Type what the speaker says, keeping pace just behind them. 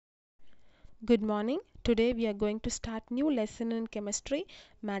Good morning. Today we are going to start new lesson in chemistry,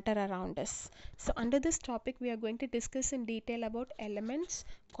 matter around us. So under this topic we are going to discuss in detail about elements,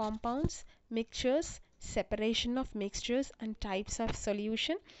 compounds, mixtures, separation of mixtures and types of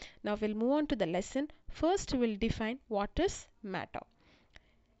solution. Now we'll move on to the lesson. First we'll define what is matter.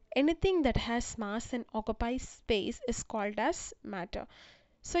 Anything that has mass and occupies space is called as matter.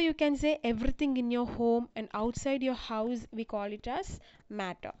 So you can say everything in your home and outside your house we call it as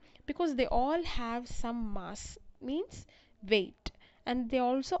matter because they all have some mass, means weight, and they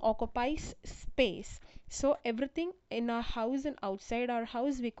also occupies space. So everything in our house and outside our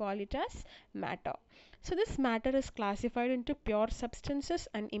house we call it as matter. So this matter is classified into pure substances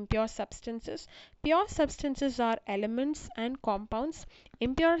and impure substances. Pure substances are elements and compounds.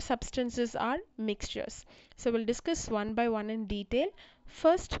 Impure substances are mixtures. So we'll discuss one by one in detail.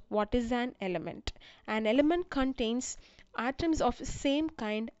 First, what is an element? An element contains atoms of same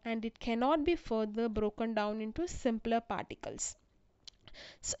kind and it cannot be further broken down into simpler particles.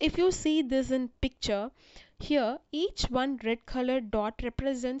 So if you see this in picture, here each one red colored dot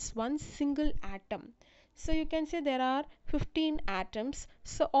represents one single atom. So you can say there are 15 atoms.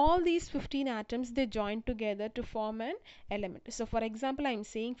 So all these 15 atoms they join together to form an element. So for example, I am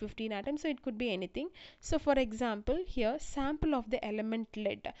saying 15 atoms, so it could be anything. So for example, here sample of the element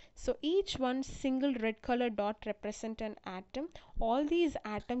lead. So each one single red color dot represent an atom. All these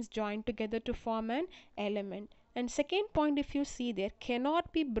atoms join together to form an element. And second point, if you see, there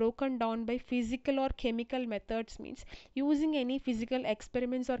cannot be broken down by physical or chemical methods, means using any physical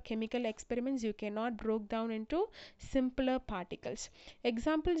experiments or chemical experiments you cannot break down into simpler particles.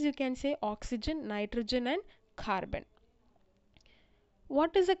 Examples you can say oxygen, nitrogen and carbon.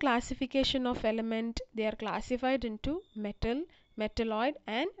 What is the classification of element? They are classified into metal, metalloid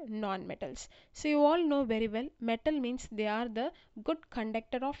and non-metals. So you all know very well, metal means they are the good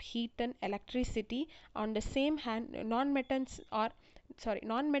conductor of heat and electricity. On the same hand, non-metals are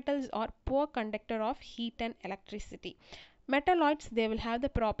poor conductor of heat and electricity. Metalloids, they will have the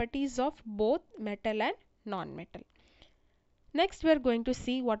properties of both metal and non-metal. Next, we are going to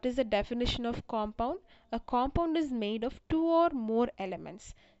see what is the definition of compound. A compound is made of two or more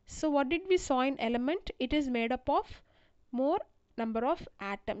elements. So what did we saw in element? It is made up of more number of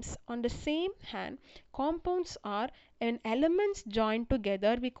atoms. On the same hand, compounds are when elements joined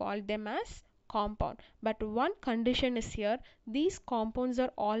together, we call them as compound. But one condition is here, these compounds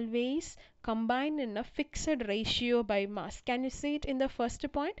are always combined in a fixed ratio by mass. Can you see it in the first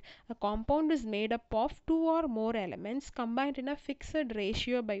point? A compound is made up of two or more elements combined in a fixed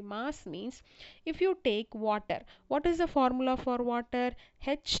ratio by mass, means if you take water, what is the formula for water?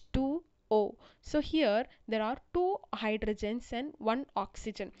 H2O. So here there are two hydrogens and one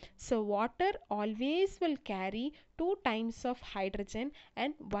oxygen. So water always will carry two times of hydrogen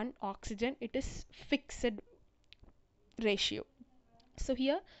and one oxygen. It is fixed ratio. So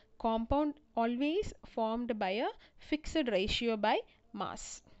here compound always formed by a fixed ratio by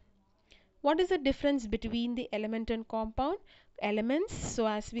mass. What is the difference between the element and compound? Elements, so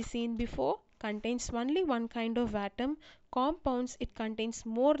as we seen before, contains only one kind of atom. Compounds, it contains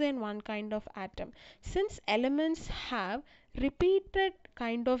more than one kind of atom. Since elements have repeated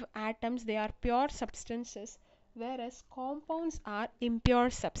kind of atoms, they are pure substances, whereas compounds are impure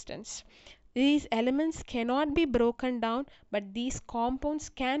substance. These elements cannot be broken down, but these compounds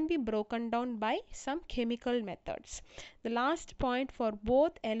can be broken down by some chemical methods. The last point, for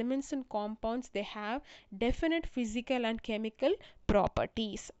both elements and compounds, they have definite physical and chemical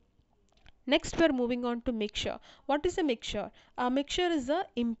properties. Next, we are moving on to mixture. What is a mixture? A mixture is a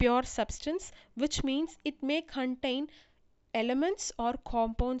impure substance, which means it may contain elements or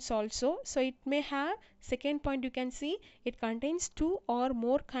compounds also. So it may have, second point you can see, it contains two or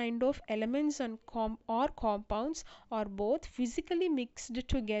more kind of elements and compounds or both physically mixed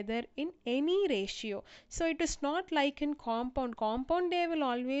together in any ratio. So it is not like in compound they will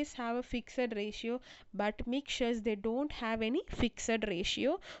always have a fixed ratio, but mixtures they don't have any fixed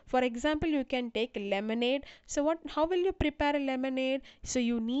ratio. For example, you can take lemonade. So how will you prepare a lemonade? So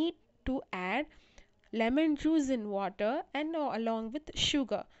you need to add lemon juice in water and along with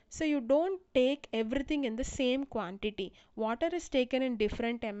sugar. So you don't take everything in the same quantity. Water is taken in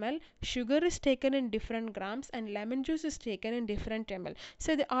different ml, sugar is taken in different grams and lemon juice is taken in different ml.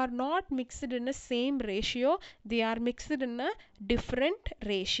 So they are not mixed in the same ratio, they are mixed in a different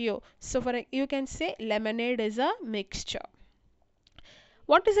ratio. So you can say lemonade is a mixture.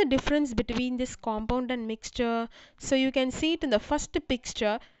 What is the difference between this compound and mixture? So you can see it in the first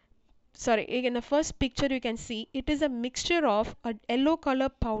picture. In the first picture you can see it is a mixture of a yellow color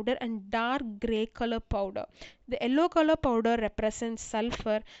powder and dark gray color powder. The yellow color powder represents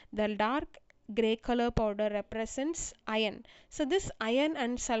sulphur, the dark gray color powder represents iron. So this iron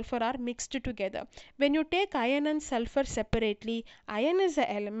and sulfur are mixed together. When you take iron and sulfur separately, iron is an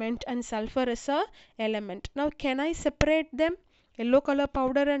element and sulfur is a element. Now can I separate them? Yellow color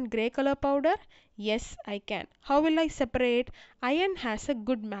powder and gray color powder? Yes, I can. How will I separate? Iron has a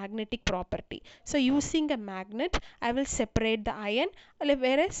good magnetic property. So using a magnet, I will separate the iron,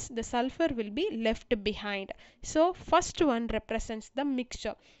 whereas the sulfur will be left behind. So first one represents the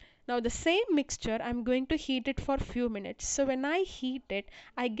mixture. Now the same mixture I am going to heat it for few minutes. So when I heat it,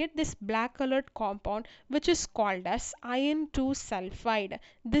 I get this black colored compound which is called as iron 2 sulphide.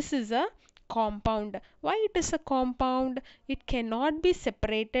 This is a compound. Why it is a compound? It cannot be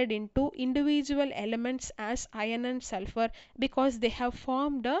separated into individual elements as iron and sulfur because they have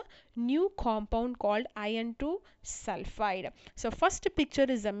formed a new compound called iron 2 sulphide. So first picture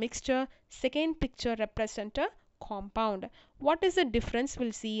is a mixture, second picture represent a compound. What is the difference?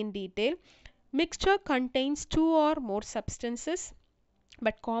 We'll see in detail. Mixture contains two or more substances,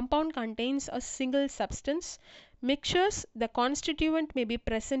 but compound contains a single substance. Mixtures, the constituent may be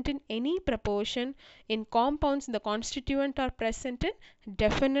present in any proportion. In compounds, the constituent are present in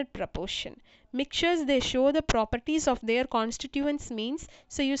definite proportion. Mixtures, they show the properties of their constituents means.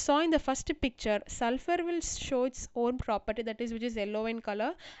 So you saw in the first picture, sulfur will show its own property, that is which is yellow in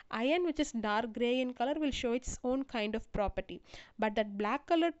color. Iron, which is dark gray in color, will show its own kind of property. But that black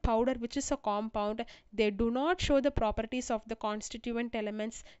colored powder, which is a compound, they do not show the properties of the constituent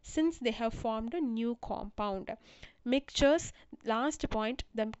elements since they have formed a new compound. Mixtures, last point,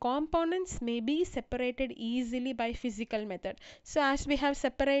 the components may be separated easily by physical method. So as we have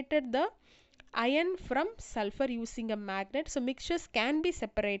separated the iron from sulfur using a magnet, so mixtures can be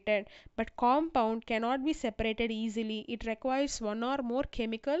separated, but compound cannot be separated easily. It requires one or more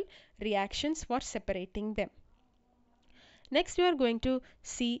chemical reactions for separating them. Next we are going to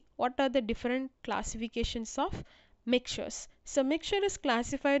see what are the different classifications of mixtures. So mixture is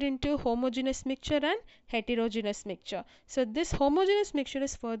classified into homogeneous mixture and heterogeneous mixture. So this homogeneous mixture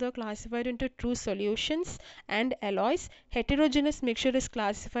is further classified into true solutions and alloys. Heterogeneous mixture is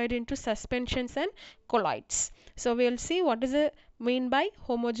classified into suspensions and colloids. So we will see what is the mean by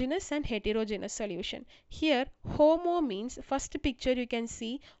homogeneous and heterogeneous solution. Here homo means, first picture you can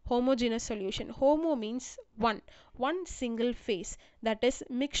see homogeneous solution. Homo means one single phase, that is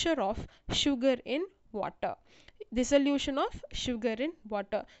mixture of sugar in water, dissolution of sugar in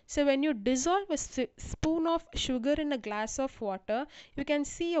water. So when you dissolve a spoon of sugar in a glass of water, you can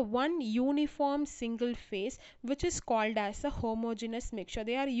see a one uniform single phase which is called as a homogeneous mixture.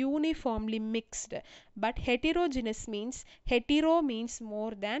 They are uniformly mixed. But heterogeneous means, hetero means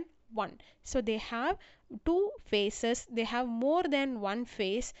more than one. So they have two phases, they have more than one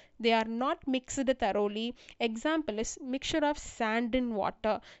phase, they are not mixed thoroughly. Example is mixture of sand in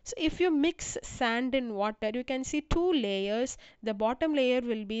water. So if you mix sand in water, you can see two layers. The bottom layer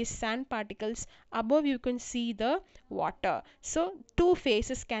will be sand particles, above you can see the water. So two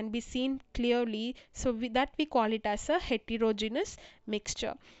phases can be seen clearly, so that we call it as a heterogeneous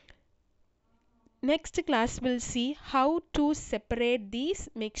mixture. Next class will see how to separate these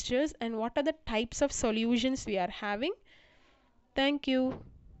mixtures and what are the types of solutions we are having. Thank you.